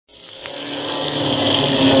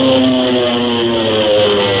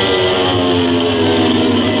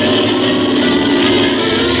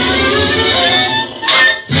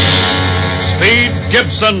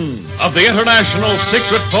of the International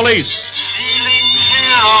Secret Police. Ceiling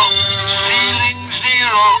zero. Ceiling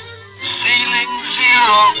zero. Ceiling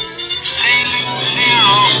zero. Ceiling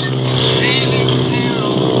zero. Ceiling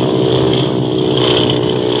zero.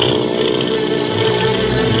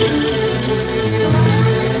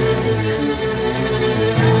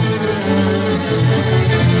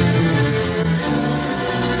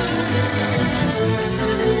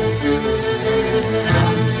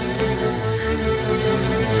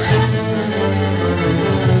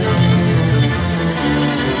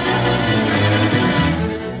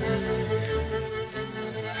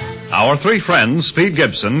 Our three friends, Speed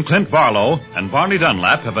Gibson, Clint Barlow, and Barney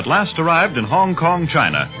Dunlap, have at last arrived in Hong Kong,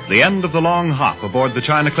 China, the end of the long hop aboard the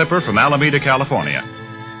China Clipper from Alameda, California.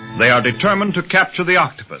 They are determined to capture the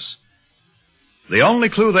octopus. The only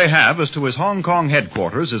clue they have as to his Hong Kong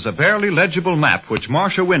headquarters is a barely legible map which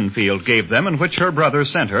Marcia Winfield gave them and which her brother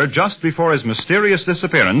sent her just before his mysterious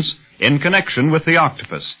disappearance in connection with the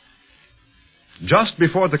octopus. Just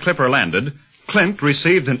before the Clipper landed, Clint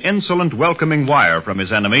received an insolent welcoming wire from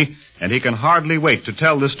his enemy, and he can hardly wait to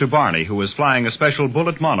tell this to Barney, who is flying a special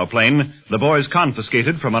bullet monoplane the boys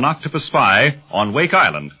confiscated from an octopus spy on Wake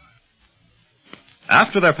Island.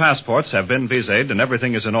 After their passports have been viséed and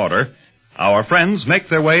everything is in order, our friends make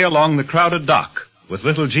their way along the crowded dock, with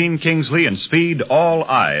little Gene Kingsley and Speed all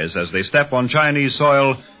eyes as they step on Chinese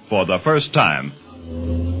soil for the first time.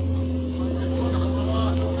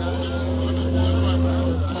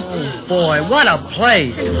 Boy, what a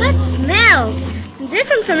place. And what smells?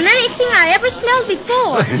 Different from anything I ever smelled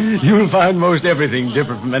before. You'll find most everything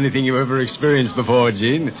different from anything you ever experienced before,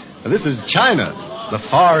 Gene. This is China, the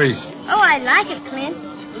Far East. Oh, I like it, Clint.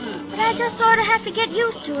 But I just sort of have to get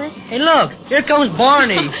used to it. Hey, look, here comes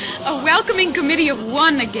Barney. A welcoming committee of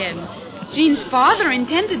one again. Gene's father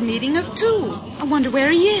intended meeting us, too. I wonder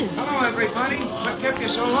where he is. Hello, everybody. What kept you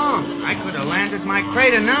so long? I could have landed my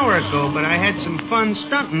crate an hour ago, but I had some fun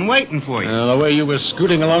stunting waiting for you. The way you were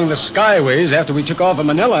scooting along the skyways after we took off in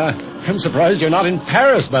Manila, I'm surprised you're not in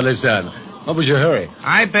Paris by this time. What was your hurry?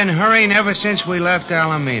 I've been hurrying ever since we left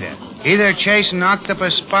Alameda. Either chasing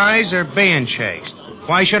octopus spies or being chased.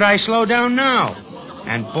 Why should I slow down now?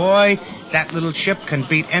 And boy, that little ship can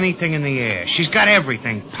beat anything in the air. She's got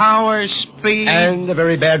everything. Power, speed. And a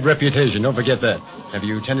very bad reputation. Don't forget that. Have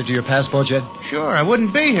you tended to your passport yet? Sure, I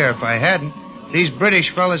wouldn't be here if I hadn't. These British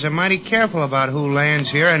fellas are mighty careful about who lands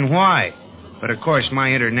here and why. But, of course,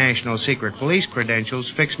 my international secret police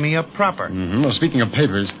credentials fix me up proper. Mm-hmm. Well, speaking of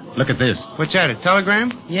papers, look at this. What's that, a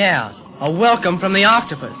telegram? Yeah, a welcome from the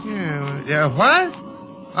octopus. Yeah, what?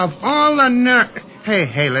 Of all the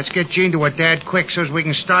Hey, let's get Gene to her dad quick so as we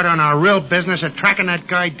can start on our real business of tracking that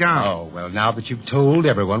guy down. Oh, well, now that you've told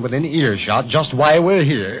everyone within earshot just why we're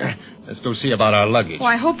here, let's go see about our luggage. Oh,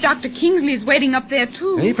 I hope Dr. Kingsley's waiting up there,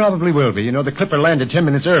 too. He probably will be. You know, the Clipper landed 10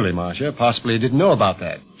 minutes early, Marcia. Possibly didn't know about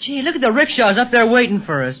that. Gee, look at the rickshaws up there waiting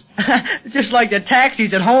for us. Just like the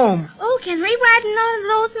taxis at home. Oh, can we ride in one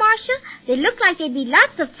of those, Marcia? They look like they'd be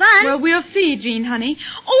lots of fun. Well, we'll see, Jean, honey.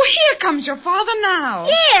 Oh, here comes your father now.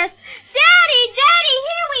 Yes. Daddy,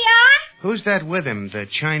 here we are. Who's that with him, the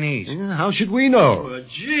Chinese? Yeah, how should we know?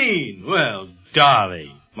 Gene, well,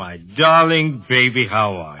 darling, my darling baby,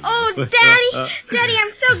 how are you? Oh, Daddy,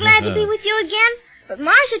 I'm so glad to be with you again. But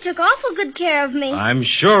Marcia took awful good care of me. I'm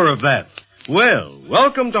sure of that. Well,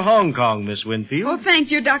 welcome to Hong Kong, Miss Winfield. Oh,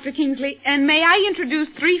 thank you, Dr. Kingsley. And may I introduce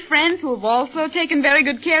three friends who have also taken very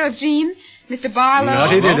good care of Jean? Mr. Barlow,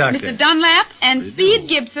 Mr. Dunlap, and Speed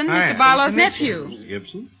Gibson, Mr. Barlow's nephew. Mr.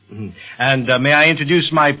 Gibson. And may I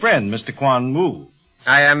introduce my friend, Mr. Quan Wu.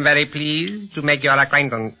 I am very pleased to make your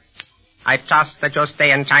acquaintance. I trust that your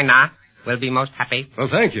stay in China will be most happy. Well,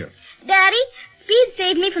 thank you. Daddy, Speed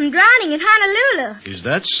saved me from drowning in Honolulu. Is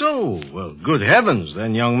that so? Well, good heavens.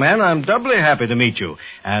 Then, young man, I'm doubly happy to meet you.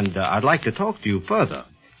 And I'd like to talk to you further.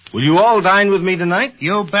 Will you all dine with me tonight?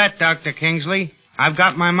 You bet, Dr. Kingsley. I've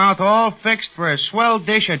got my mouth all fixed for a swell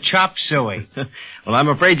dish of chop suey. Well, I'm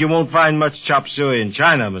afraid you won't find much chop suey in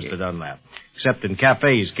China, Mr. Dunlap, except in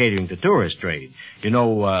cafes catering to tourist trade. You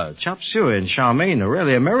know, chop suey and chow mein are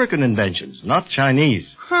really American inventions, not Chinese.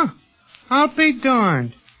 Huh. I'll be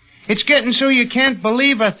darned. It's getting so you can't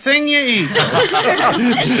believe a thing you eat.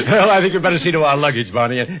 Well, I think we'd better see to our luggage,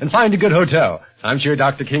 Barney, and find a good hotel. I'm sure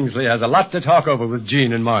Dr. Kingsley has a lot to talk over with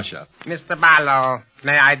Jean and Marcia. Mr. Barlow,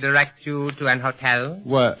 may I direct you to an hotel?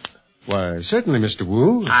 Why, certainly, Mr.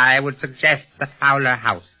 Wu. I would suggest the Fowler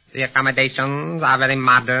House. The accommodations are very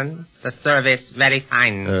modern, the service very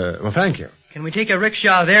fine. Well, thank you. Can we take a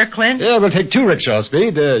rickshaw there, Clint? Yeah, we'll take two rickshaws,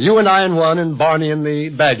 Speed. You and I in one, and Barney in the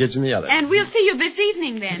baggage in the other. And we'll see you this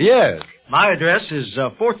evening, then. Yes. My address is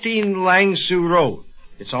 14 Langsu Road.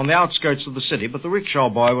 It's on the outskirts of the city, but the rickshaw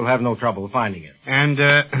boy will have no trouble finding it. And,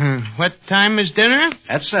 what time is dinner?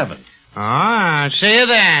 At 7. Ah, see you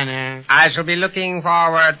then. I shall be looking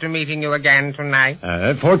forward to meeting you again tonight.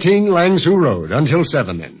 14 Langsu Road, until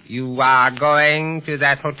 7 then. You are going to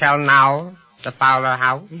that hotel now, the Fowler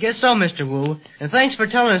House? Guess so, Mr. Wu. And thanks for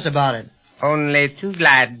telling us about it. Only too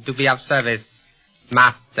glad to be of service,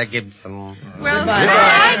 Master Gibson. Well,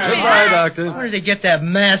 Goodbye, Doctor. Where did he get that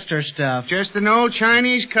master stuff? Just an old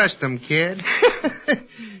Chinese custom, kid.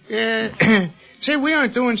 Yeah. Say, we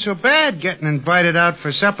aren't doing so bad getting invited out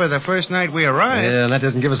for supper the first night we arrived. Yeah, that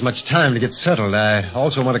doesn't give us much time to get settled. I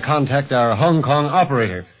also want to contact our Hong Kong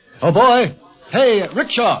operator. Oh, boy. Hey,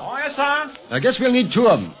 rickshaw. Oh, yes, sir. I guess we'll need 2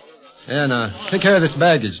 of them. And take care of this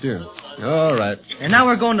baggage, too. All right. And now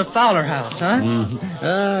we're going to Fowler House,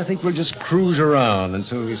 huh? I think we'll just cruise around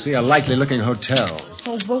until we see a likely-looking hotel.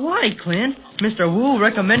 Oh, but why, Clint? Mr. Wu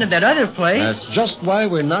recommended that other place. That's just why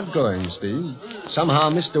we're not going, Speed.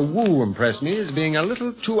 Somehow Mr. Wu impressed me as being a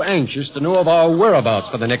little too anxious to know of our whereabouts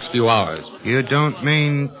for the next few hours. You don't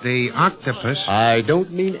mean the octopus? I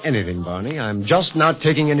don't mean anything, Barney. I'm just not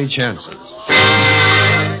taking any chances.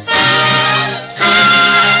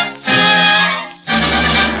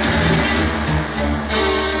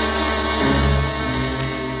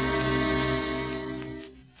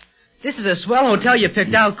 This is a swell hotel you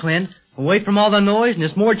picked out, Clint. Away from all the noise, and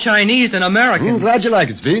it's more Chinese than American. Glad you like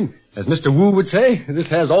it, Speed. As Mr. Wu would say, this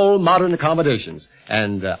has all modern accommodations.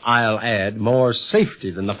 And I'll add, more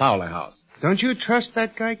safety than the Fowler House. Don't you trust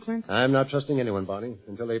that guy, Clint? I'm not trusting anyone, Barney,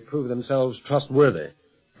 until they prove themselves trustworthy.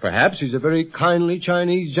 Perhaps he's a very kindly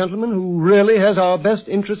Chinese gentleman who really has our best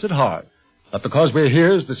interests at heart. But because we're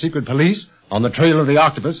here as the secret police, on the trail of the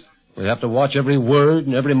octopus, we have to watch every word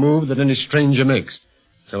and every move that any stranger makes.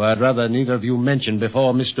 So I'd rather neither of you mention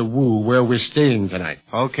before Mr. Wu where we're staying tonight.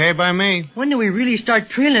 Okay by me. When do we really start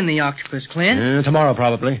trailing the octopus, Clint? Tomorrow,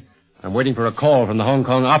 probably. I'm waiting for a call from the Hong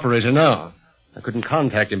Kong operator now. I couldn't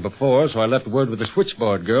contact him before, so I left word with the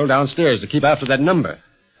switchboard girl downstairs to keep after that number.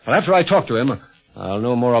 Well, after I talk to him, I'll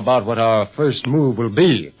know more about what our first move will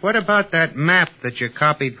be. What about that map that you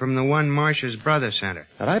copied from the one Marcia's brother sent her?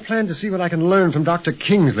 And I plan to see what I can learn from Dr.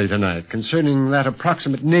 Kingsley tonight concerning that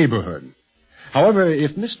approximate neighborhood. However,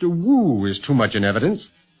 if Mr. Wu is too much in evidence,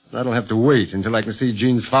 that'll have to wait until I can see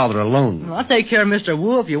Jean's father alone. Well, I'll take care of Mr.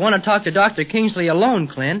 Wu if you want to talk to Dr. Kingsley alone,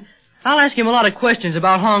 Clint. I'll ask him a lot of questions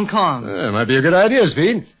about Hong Kong. Might be a good idea,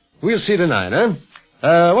 Speed. We'll see tonight,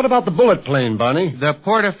 huh? What about the bullet plane, Barney? The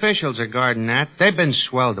port officials are guarding that. They've been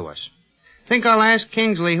swell to us. Think I'll ask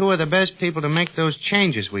Kingsley who are the best people to make those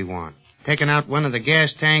changes we want. Taking out one of the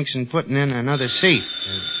gas tanks and putting in another seat.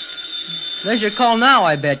 There's your call now,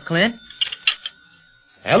 I bet, Clint.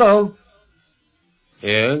 Hello.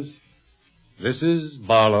 Yes, this is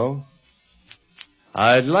Barlow.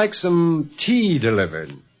 I'd like some tea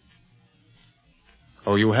delivered.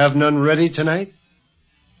 Oh, you have none ready tonight?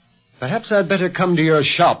 Perhaps I'd better come to your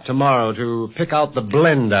shop tomorrow to pick out the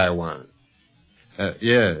blend I want.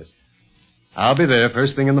 Yes. I'll be there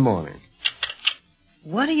first thing in the morning.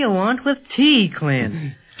 What do you want with tea,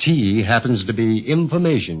 Clint? Tea happens to be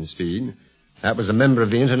information, Speed. That was a member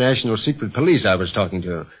of the International Secret Police I was talking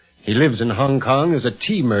to. He lives in Hong Kong as a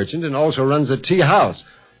tea merchant and also runs a tea house.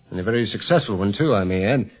 And a very successful one, too, I may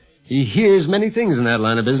add. He hears many things in that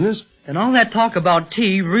line of business. And all that talk about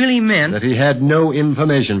tea really meant... that he had no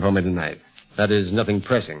information for me tonight. That is, nothing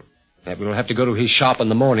pressing. That we'll have to go to his shop in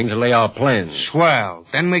the morning to lay our plans. Swell.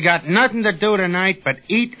 Then we got nothing to do tonight but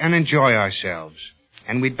eat and enjoy ourselves.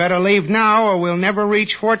 And we'd better leave now or we'll never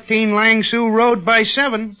reach 14 Langsu Road by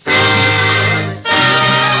 7.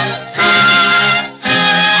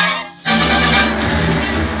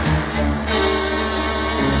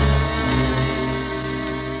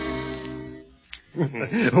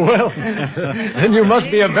 Well, then you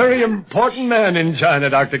must be a very important man in China,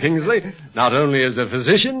 Dr. Kingsley. Not only as a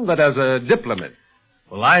physician, but as a diplomat.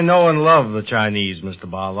 Well, I know and love the Chinese, Mr.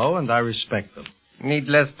 Barlow, and I respect them.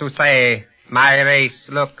 Needless to say, my race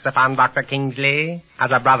looks upon Dr. Kingsley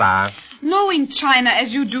as a brother. Knowing China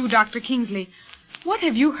as you do, Dr. Kingsley, what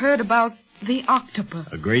have you heard about the octopus?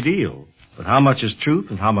 A great deal. But how much is truth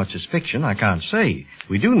and how much is fiction, I can't say.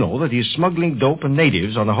 We do know that he's smuggling dope and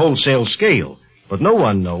natives on a wholesale scale. But no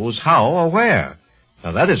one knows how or where.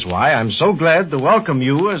 Now, that is why I'm so glad to welcome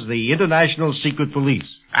you as the International Secret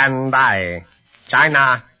Police. And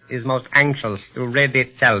China is most anxious to rid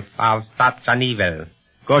itself of such an evil.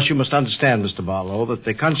 Of course, you must understand, Mr. Barlow, that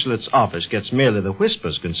the consulate's office gets merely the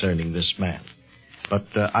whispers concerning this man. But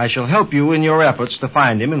I shall help you in your efforts to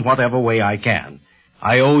find him in whatever way I can.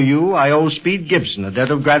 I owe Speed Gibson a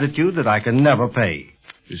debt of gratitude that I can never pay.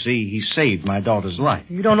 You see, he saved my daughter's life.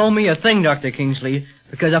 You don't owe me a thing, Dr. Kingsley,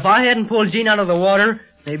 because if I hadn't pulled Jean out of the water,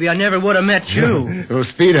 maybe I never would have met you. Well,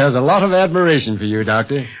 Speed has a lot of admiration for you,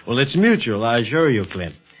 Doctor. Well, it's mutual, I assure you,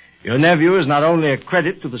 Clint. Your nephew is not only a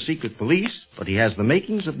credit to the secret police, but he has the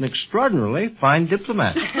makings of an extraordinarily fine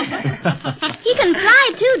diplomat. He can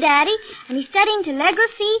fly, too, Daddy. And he's studying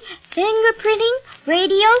telegraphy, fingerprinting,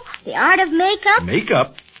 radio, the art of makeup.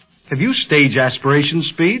 Makeup? Have you stage aspirations,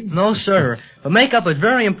 Speed? No, sir. But makeup is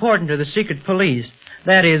very important to the secret police.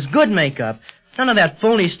 That is, good makeup. None of that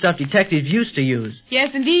phony stuff detectives used to use.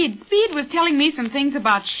 Yes, indeed. Speed was telling me some things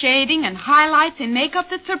about shading and highlights in makeup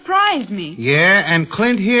that surprised me. Yeah, and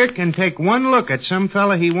Clint here can take one look at some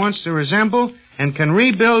fella he wants to resemble and can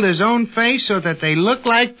rebuild his own face so that they look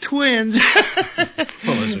like twins.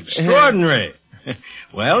 Well, it's extraordinary.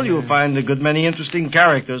 Well, you'll find a good many interesting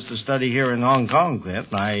characters to study here in Hong Kong, Clint.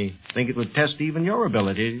 I think it would test even your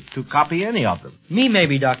ability to copy any of them. Me,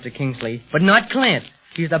 maybe, Dr. Kingsley, but not Clint.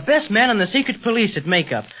 He's the best man in the secret police at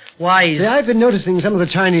makeup. Why, See, I've been noticing some of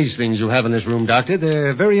the Chinese things you have in this room, Doctor.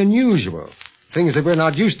 They're very unusual. Things that we're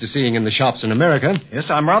not used to seeing in the shops in America. Yes,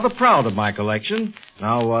 I'm rather proud of my collection.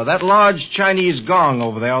 Now, that large Chinese gong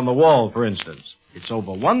over there on the wall, for instance. It's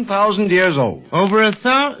over 1,000 years old. Over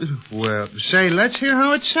 1,000? Well, say, let's hear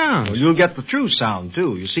how it sounds. Well, you'll get the true sound,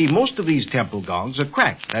 too. You see, most of these temple gongs are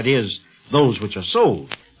cracked. That is, those which are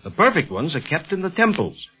sold. The perfect ones are kept in the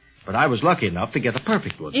temples. But I was lucky enough to get a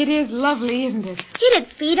perfect one. It is lovely, isn't it? Hit it,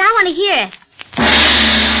 Speed. I want to hear it.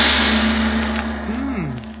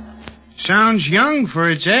 Sounds young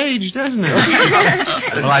for its age, doesn't it?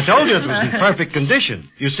 Well, I told you it was in perfect condition.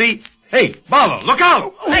 You see... Hey, Barlow, look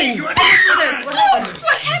out! Hey, what happened?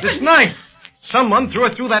 This knife. Someone threw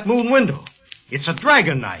it through that moon window. It's a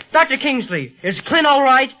dragon knife. Dr. Kingsley, is Clint all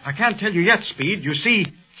right? I can't tell you yet, Speed. You see,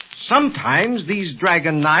 sometimes these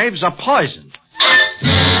dragon knives are poisoned.